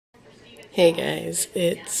Hey guys,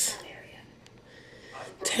 it's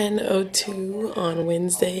 10:02 on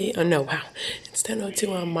Wednesday. Oh no, wow. It's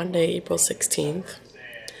 10:02 on Monday, April 16th.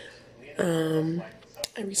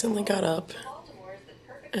 I recently got up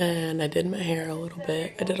and I did my hair a little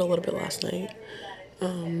bit. I did a little bit last night.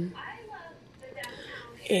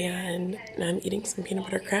 And now I'm eating some peanut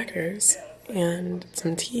butter crackers and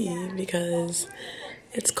some tea because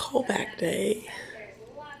it's callback day.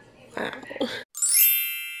 Wow.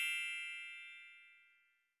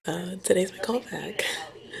 Today's my callback.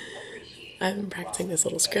 I've been practicing this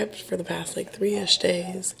little script for the past like 3-ish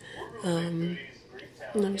days. And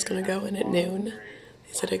I'm just gonna go in at noon.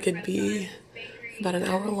 They said it could be about an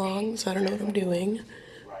hour long, so I don't know what I'm doing.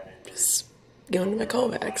 Just going to my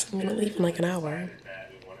callbacks. I'm gonna leave in like an hour.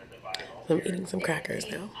 I'm eating some crackers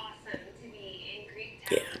now.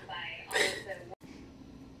 Yeah.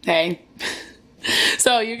 Hey.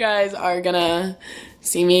 So you guys are gonna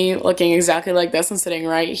see me looking exactly like this and sitting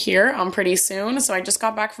right here pretty soon. So I just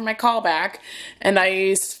got back from my callback and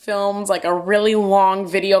I filmed like a really long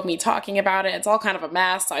video of me talking about it. It's all kind of a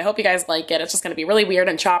mess, so I hope you guys like it. It's just gonna be really weird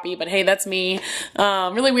and choppy, but hey, that's me.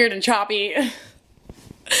 Really weird and choppy.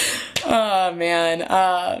 Oh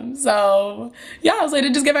man. So yeah, I was like to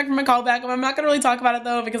just get back from my callback. I'm not gonna really talk about it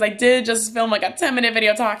though because I did just film like a 10-minute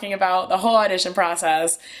video talking about the whole audition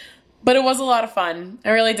process. But it was a lot of fun. I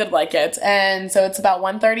really did like it. And so it's about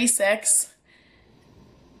 1:36.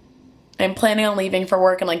 I'm planning on leaving for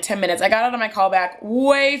work in like 10 minutes. I got out of my callback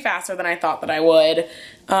way faster than I thought that I would.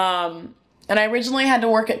 And I originally had to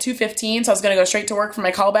work at 2:15, so I was gonna go straight to work for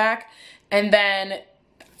my callback. And then,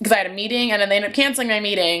 because I had a meeting, and then they ended up canceling my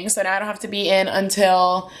meeting, so now I don't have to be in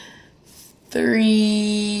until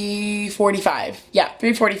 3:45. Yeah,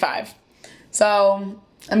 3:45. So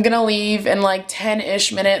I'm gonna leave in like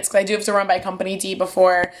 10-ish minutes because I do have to run by Company D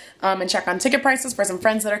before and check on ticket prices for some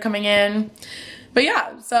friends that are coming in. But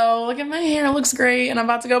yeah, so look at my hair, it looks great, and I'm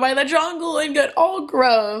about to go by the jungle and get all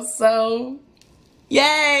gross, so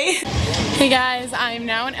yay! Hey guys, I'm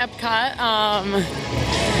now in Epcot.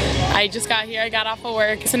 I just got here, I got off of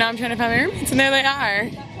work, so now I'm trying to find my roommates, and there they are.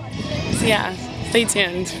 So yeah, stay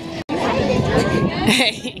tuned.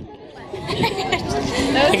 Hey.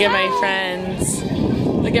 Look at my friends.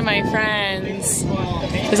 Look at my friends.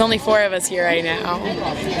 There's only 4 of us here right now. I don't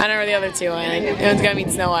know where the other 2 went. Everyone's gonna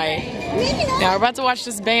meet Snow White. Now we're about to watch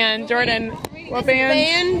this band. Jordyn, what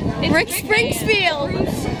band? Rick Springfield.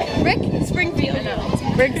 Rick Springfield.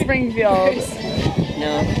 Rick Springfield.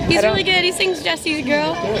 No. He's really good. He sings Jesse's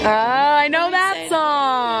Girl. Oh, I know that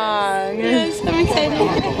song. Yes, I'm excited.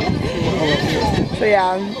 So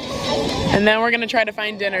yeah. And then we're gonna try to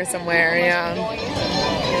find dinner somewhere, yeah.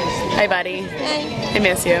 Hi buddy. Hi. I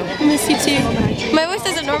miss you. I miss you too. My voice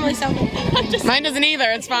doesn't normally sound like that. Mine doesn't either,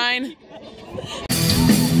 it's fine.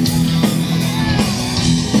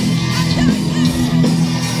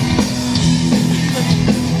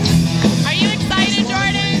 Are you excited,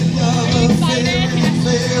 Jordyn?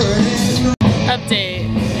 Update.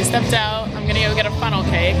 I stepped out. I'm gonna go get a funnel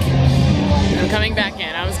cake. I'm coming back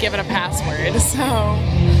in. I was given a password, so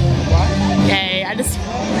yay.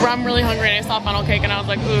 I'm really hungry and I saw funnel cake and I was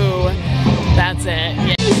like, ooh, that's it.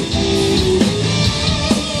 Yeah.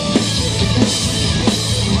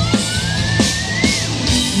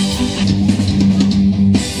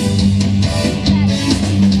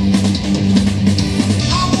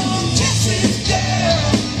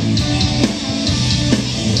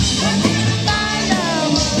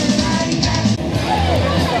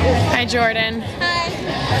 Hi Jordyn. Hi.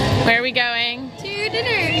 Where are we going? To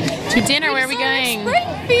dinner. To dinner, where are we going?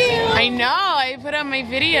 Springfield. I know, I put on my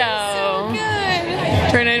video. So good.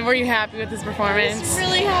 Jordyn, were you happy with this I performance? was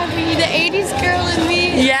really happy. The 80s girl in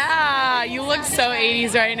me. Yeah, you look so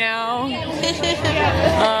 80s right now.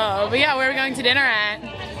 But yeah, where are we going to dinner at?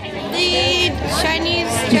 The Chinese,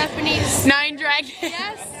 Japanese. 9 Dragons.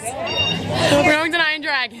 Yes. We're going to 9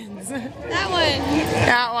 Dragons. That one.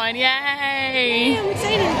 That one, yay! Yeah, I'm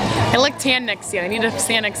excited. I look tan next to you. I need to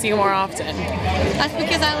stand next to you more often. That's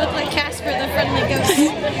because I look like Casper, the friendly ghost.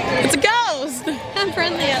 It's a ghost! I'm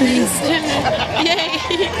friendly at least. Yay.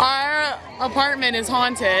 Our apartment is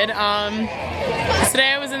haunted.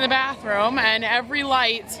 Today I was in the bathroom and every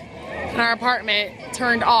light in our apartment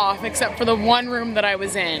turned off except for the one room that I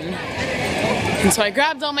was in. And so I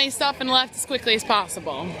grabbed all my stuff and left as quickly as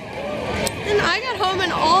possible. And I got home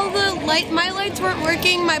and all the my lights weren't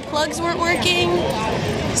working, my plugs weren't working.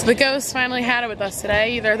 So the ghost finally had it with us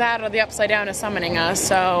today. Either that or the Upside Down is summoning us.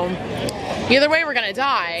 So either way, we're gonna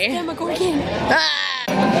die. Damn, I'm going. Ah!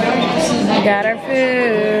 We got our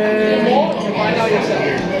food.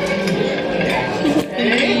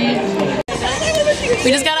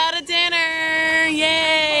 We just got out of dinner.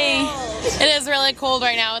 like cold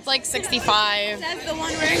right now. It's like 65. That's the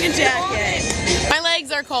one wearing a jacket. My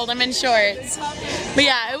legs are cold. I'm in shorts. But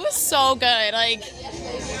yeah, it was so good. Like,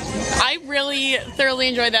 I really thoroughly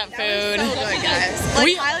enjoyed that food. So good, guys.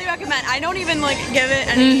 Like, highly recommend. I don't even like give it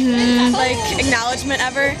any like acknowledgement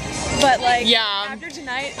ever, but like after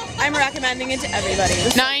tonight, I'm recommending it to everybody.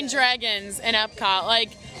 Nine Dragons in Epcot. Like,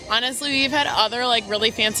 honestly, we've had other like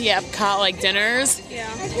really fancy Epcot like dinners.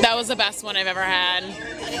 Yeah. That was the best one I've ever had.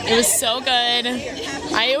 It was so good.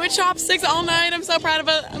 I ate with chopsticks all night. I'm so proud of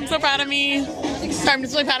it. I'm so proud of me. I'm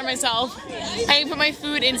just really proud of myself. I put my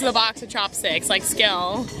food into the box with chopsticks, like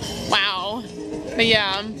skill. Wow. But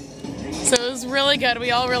yeah, so it was really good.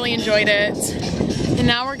 We all really enjoyed it. And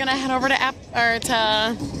now we're gonna head over to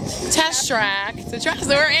Test Track. So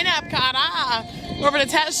we're in Epcot. We're over to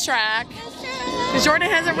Test Track because Jordyn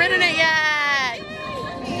hasn't ridden it yet.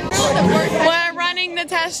 We're running the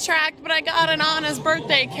Test Track, but I got an honest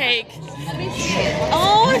birthday cake.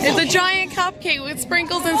 Oh, it's a giant cupcake with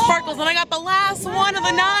sprinkles and sparkles, and I got the last one of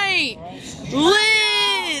the night.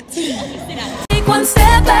 Lit! Take one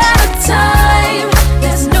step at a time.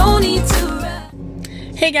 There's no need to.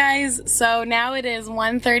 Hey guys, so now it is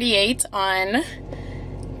 1:38 on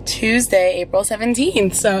Tuesday, April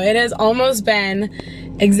 17th. So it has almost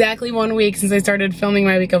been exactly 1 week since I started filming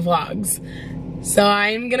my week of vlogs. So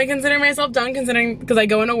I'm gonna consider myself done, considering because I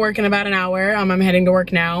go into work in about an hour. I'm heading to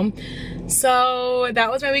work now. So that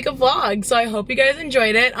was my week of vlogs. So I hope you guys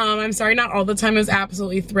enjoyed it. I'm sorry not all the time. It was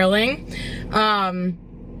absolutely thrilling.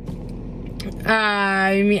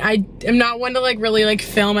 I mean, I am not one to like really like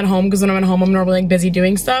film at home because when I'm at home I'm normally like busy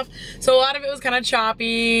doing stuff. So a lot of it was kind of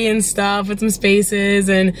choppy and stuff with some spaces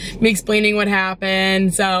and me explaining what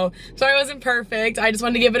happened. So sorry it wasn't perfect. I just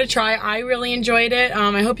wanted to give it a try. I really enjoyed it.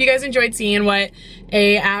 I hope you guys enjoyed seeing what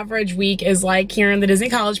a average week is like here in the Disney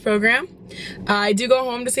College program. I do go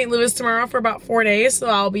home to St. Louis tomorrow for about 4 days, so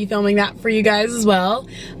I'll be filming that for you guys as well.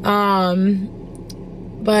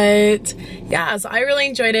 But yeah, so I really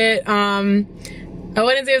enjoyed it. I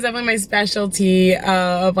wouldn't say it was definitely my specialty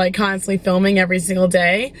of like constantly filming every single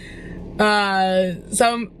day.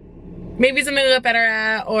 So maybe something to get better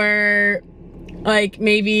at, or like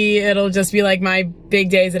maybe it'll just be like my big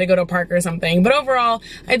days that I go to a park or something. But overall,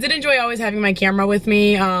 I did enjoy always having my camera with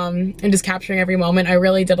me and just capturing every moment. I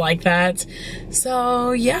really did like that.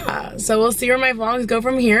 So yeah, so we'll see where my vlogs go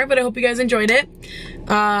from here, but I hope you guys enjoyed it.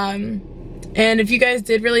 And if you guys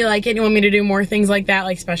did really like it and you want me to do more things like that,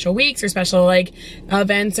 like special weeks or special like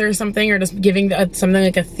events or something, or just giving something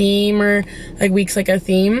like a theme, or like weeks like a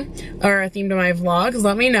theme, or a theme to my vlogs,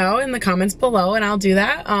 let me know in the comments below and I'll do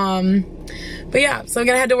that. But yeah, so I'm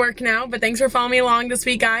gonna head to work now, but thanks for following me along this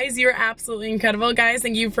week, guys. You're absolutely incredible, guys.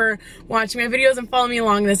 Thank you for watching my videos and following me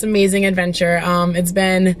along this amazing adventure. It's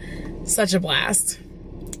been such a blast.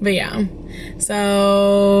 But yeah,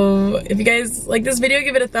 so if you guys like this video,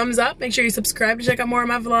 give it a thumbs up. Make sure you subscribe to check out more of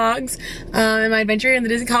my vlogs and my adventure in the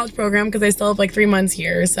Disney College program, because I still have like 3 months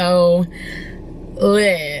here. So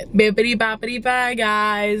lit. Bippity boppity bye,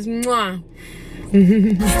 guys. Mwah. To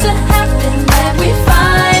happen, we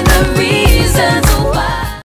find the reasons why.